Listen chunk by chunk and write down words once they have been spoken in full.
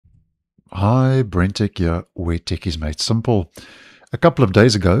Hi, BrenTech here, where tech is made simple. A couple of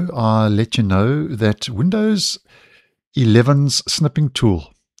days ago, I let you know that Windows 11's snipping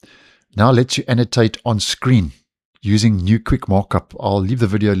tool now lets you annotate on screen using new quick markup. I'll leave the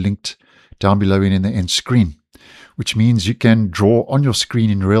video linked down below in the end screen, which means you can draw on your screen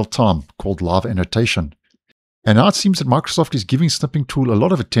in real time, called live annotation. And now it seems that Microsoft is giving snipping tool a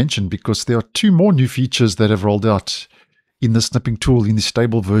lot of attention because there are two more new features that have rolled out in the snipping tool in the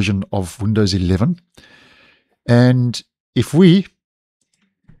stable version of Windows 11. And if we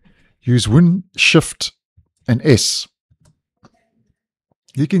use Win, Shift, and S,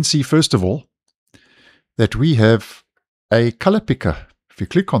 you can see, first of all, that we have a color picker. If you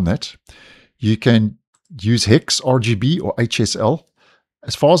click on that, you can use hex, RGB, or HSL.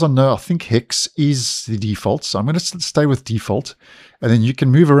 As far as I know, I think hex is the default, so I'm going to stay with default. And then you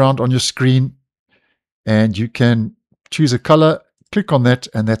can move around on your screen, and you can choose a color, click on that,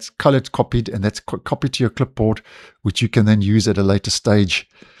 and that's colored copied, and that's copied to your clipboard, which you can then use at a later stage,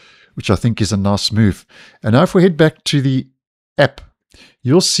 which I think is a nice move. And now if we head back to the app,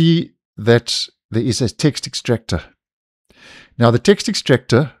 you'll see that there is a text extractor. Now the text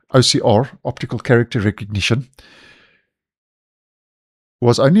extractor, OCR, optical character recognition,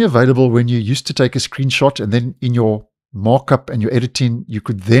 was only available when you used to take a screenshot, and then in your markup and your editing, you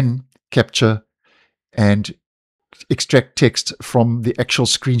could then capture and extract text from the actual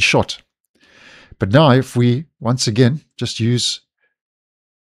screenshot. But now if we once again just use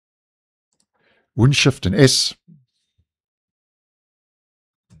Win, Shift, and S,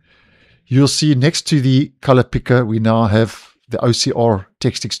 you'll see next to the color picker we now have the OCR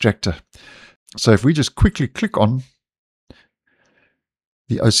text extractor. So if we just quickly click on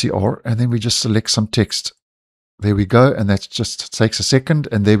the OCR and then we just select some text, there we go, and that just takes a second,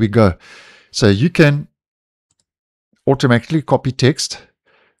 and there we go. So you can automatically copy text,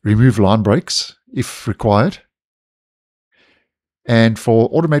 remove line breaks if required. And for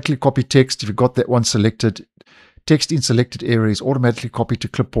automatically copy text, if you've got that one selected, text in selected areas automatically copy to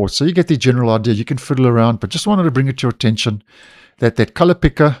clipboard. So you get the general idea. You can fiddle around, but just wanted to bring it to your attention that that color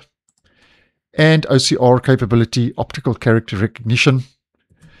picker and OCR capability, optical character recognition,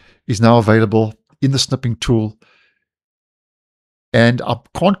 is now available in the snipping tool. And I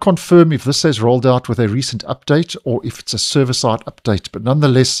can't confirm if this has rolled out with a recent update or if it's a server-side update. But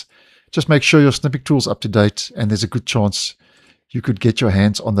nonetheless, just make sure your snipping tool's up to date, and there's a good chance you could get your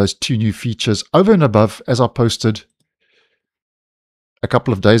hands on those two new features over and above, as I posted a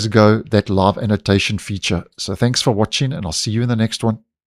couple of days ago, that live annotation feature. So thanks for watching, and I'll see you in the next one.